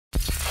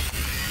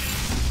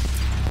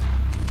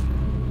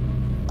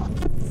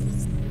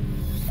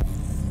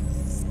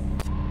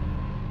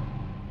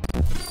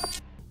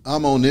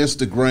I'm on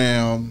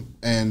Instagram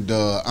and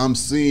I'm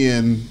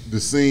seeing the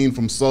scene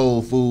from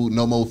Soul Food,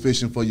 No More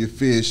Fishing for Your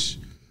Fish,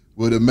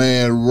 where the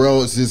man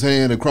rolls his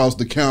hand across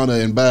the counter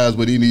and buys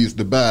what he needs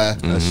to buy.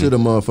 I should have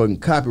motherfucking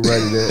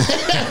copyrighted that.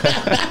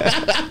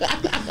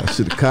 I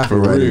should have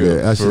copyrighted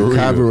that. I should have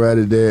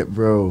copyrighted that,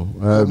 bro.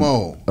 Come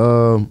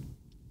on.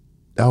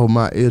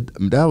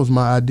 That was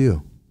my idea.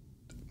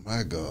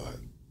 My God.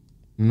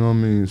 You know what I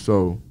mean?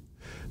 So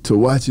to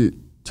watch it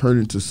turn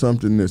into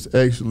something that's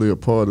actually a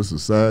part of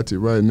society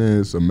right now,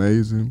 it's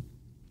amazing.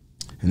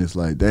 And it's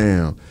like,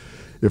 damn,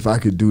 if I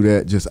could do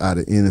that just out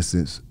of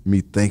innocence,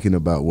 me thinking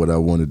about what I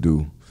want to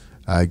do,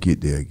 I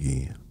get there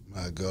again.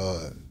 My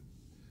God.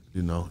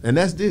 You know, and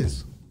that's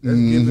this.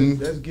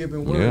 That's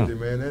giving worthy,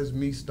 man. That's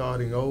me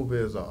starting over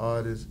as an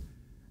artist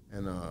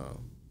and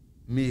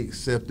me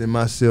accepting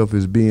myself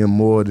as being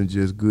more than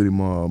just Goody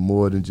Mob,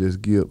 more than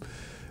just Gipp.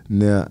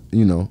 Now,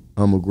 you know,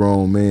 I'm a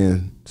grown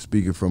man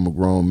speaking from a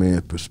grown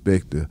man's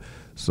perspective.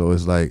 So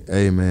it's like,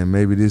 hey, man,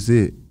 maybe this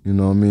it. You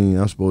know what I mean?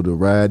 I'm supposed to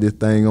ride this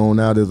thing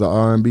on out as an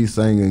R&B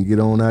singer and get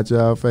on out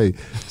y'all face.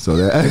 So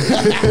that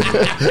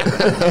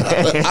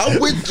I'm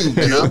with you,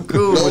 man. I'm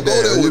cool with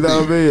that. You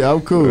know what I mean?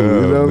 I'm cool. You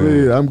know what I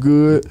mean? I'm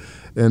good.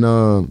 And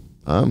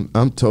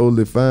I'm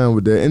totally fine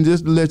with that. And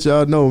just to let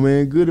y'all know,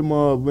 man, Goody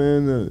Mob,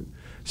 man,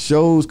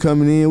 shows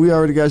coming in. We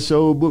already got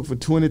shows booked for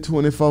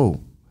 2024.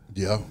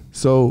 Yeah.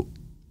 So,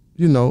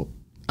 you know,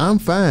 I'm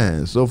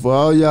fine. So for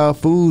all y'all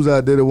fools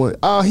out there that want,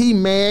 oh, he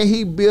mad,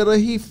 he bitter,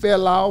 he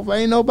fell off.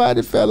 Ain't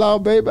nobody fell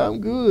off, baby.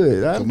 I'm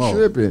good. I'm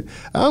tripping.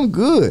 I'm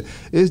good.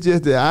 It's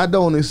just that I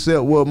don't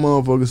accept what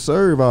motherfuckers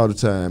serve all the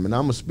time, and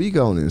I'm going to speak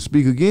on it and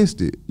speak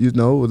against it. You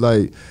know,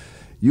 like,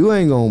 you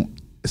ain't going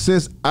to,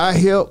 since I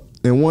helped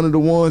and one of the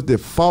ones that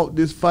fought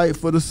this fight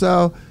for the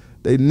South,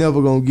 they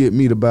never gonna get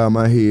me to bow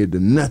my head to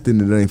nothing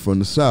that ain't from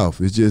the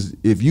South. It's just,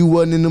 if you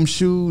wasn't in them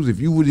shoes,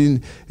 if you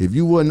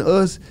wasn't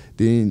us,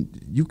 then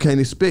you can't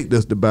expect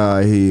us to bow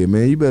our head,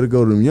 man. You better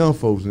go to them young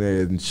folks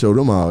and show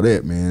them all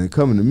that, man. And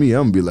coming to me,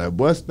 I'm gonna be like,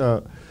 boy,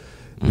 stop.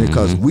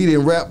 Because we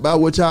didn't rap about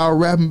what y'all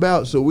rapping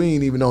about, so we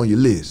ain't even on your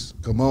list.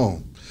 Come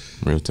on.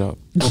 Real talk.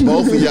 For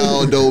both of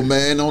y'all though,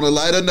 man, on a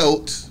lighter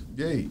note,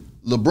 Yay.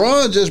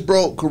 LeBron just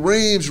broke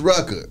Kareem's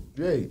record.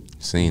 Yay.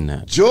 Seen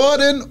that.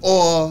 Jordan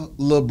or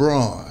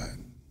LeBron?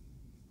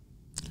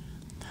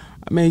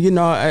 I mean, you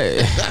know,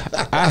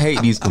 I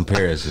hate these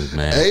comparisons,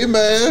 man. Hey,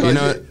 man. You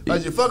know,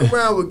 as you fuck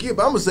around with Gipp,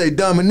 I'm gonna say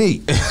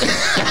Dominique.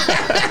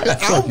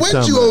 I'm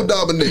with you on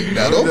Dominique.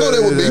 Now, don't go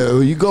there with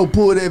me. You go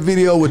pull that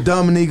video with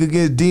Dominique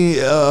against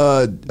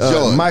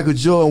Michael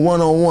Jordan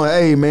one-on-one.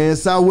 Hey, man,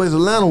 Southwest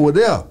Atlanta were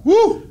there.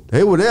 Woo.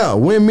 They were there,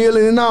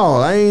 windmilling and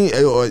all. I ain't,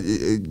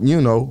 you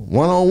know,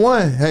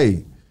 one-on-one.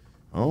 Hey,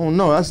 I don't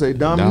know. I say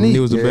Dominique.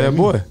 Dominique was a bad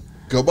boy.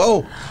 Come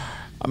on.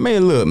 I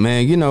mean, look,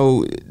 man. You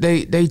know,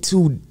 they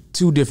two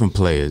different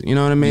players. You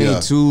know what I mean?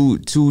 Yeah.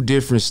 Two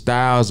different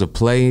styles of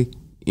play.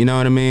 You know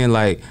what I mean?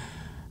 Like,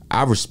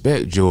 I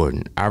respect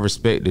Jordan. I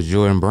respect the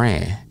Jordan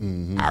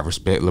brand. I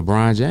respect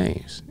LeBron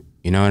James.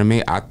 You know what I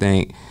mean? I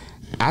think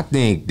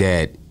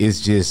that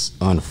it's just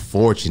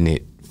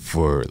unfortunate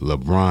for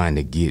LeBron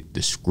to get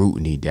the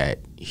scrutiny that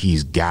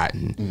he's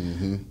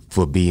gotten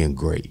for being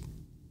great.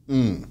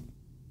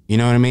 You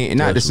know what I mean? And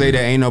not to say that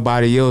ain't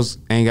nobody else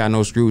ain't got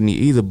no scrutiny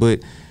either,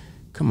 but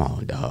come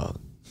on, dog.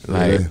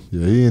 Like,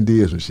 yeah, he ain't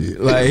did some shit.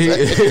 Like,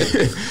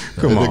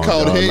 come on,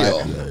 dog.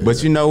 Like,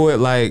 but you know what?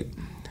 Like,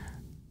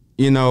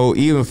 you know,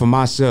 even for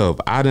myself,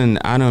 I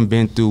done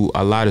been through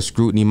a lot of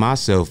scrutiny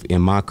myself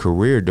in my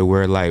career to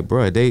where, like,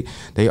 bro, they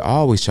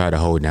always try to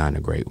hold down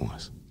the great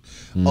ones.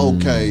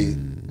 Okay,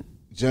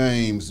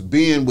 James,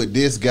 being with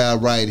this guy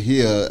right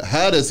here,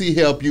 how does he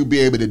help you be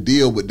able to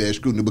deal with that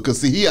scrutiny? Because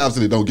see, he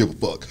obviously don't give a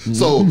fuck.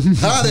 So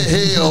how the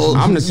hell?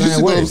 I'm the same you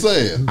see way. What I'm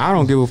saying? I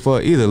don't give a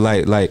fuck either.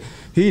 Like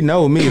he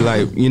know me.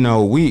 Like, you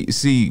know, we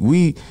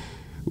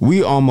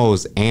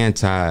almost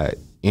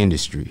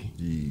anti-industry.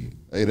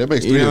 Hey, that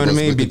makes you know what I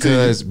mean?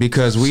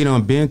 Because we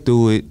done been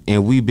through it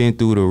and we been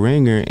through the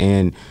ringer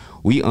and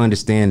we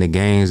understand the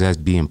games that's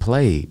being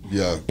played.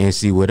 Yeah. And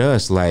see, with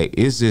us, like,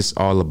 it's just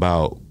all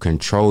about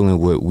controlling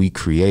what we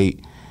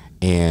create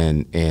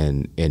and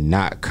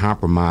not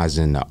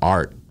compromising the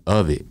art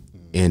of it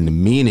and the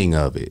meaning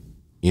of it.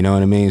 You know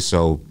what I mean?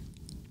 So,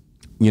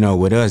 you know,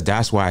 with us,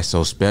 that's why it's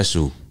so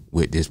special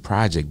with this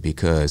project,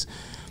 because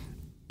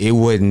it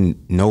wasn't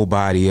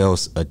nobody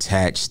else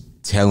attached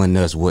telling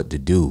us what to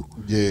do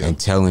and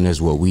telling us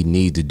what we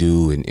need to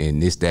do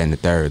and this, that, and the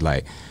third.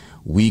 Like,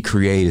 we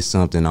created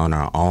something on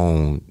our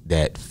own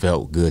that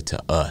felt good to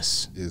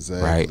us.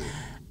 Exactly. Right?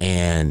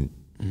 And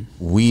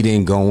we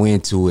didn't go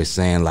into it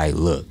saying, like,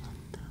 look,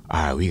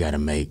 all right, we gotta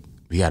make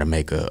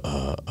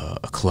a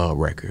club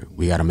record.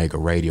 We gotta make a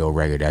radio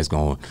record that's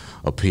gonna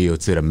appeal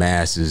to the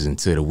masses and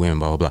to the women,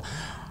 blah, blah, blah.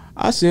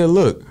 I said,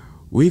 look,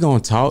 we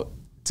gonna talk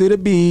to the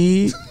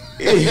bees.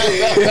 We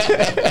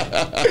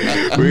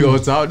gonna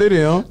talk to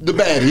them. The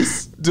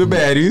baddies. to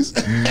baddies.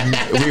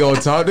 We gonna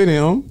talk to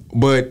them,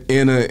 but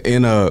in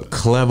a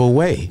clever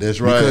way. That's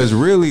right. Because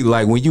really,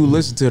 like when you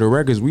listen to the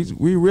records,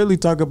 we really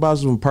talk about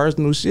some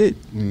personal shit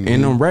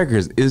in them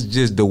records. It's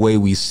just the way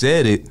we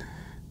said it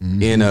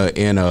in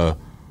a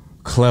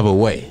clever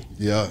way.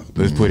 Yeah.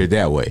 Let's put it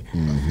that way.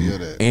 I feel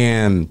that.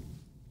 And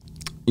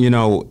you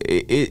know,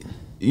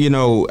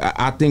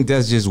 I think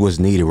that's just what's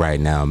needed right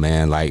now,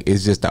 man. Like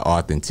it's just the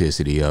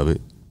authenticity of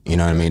it. You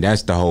know what I mean?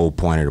 That's the whole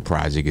point of the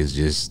project is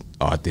just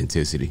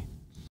authenticity.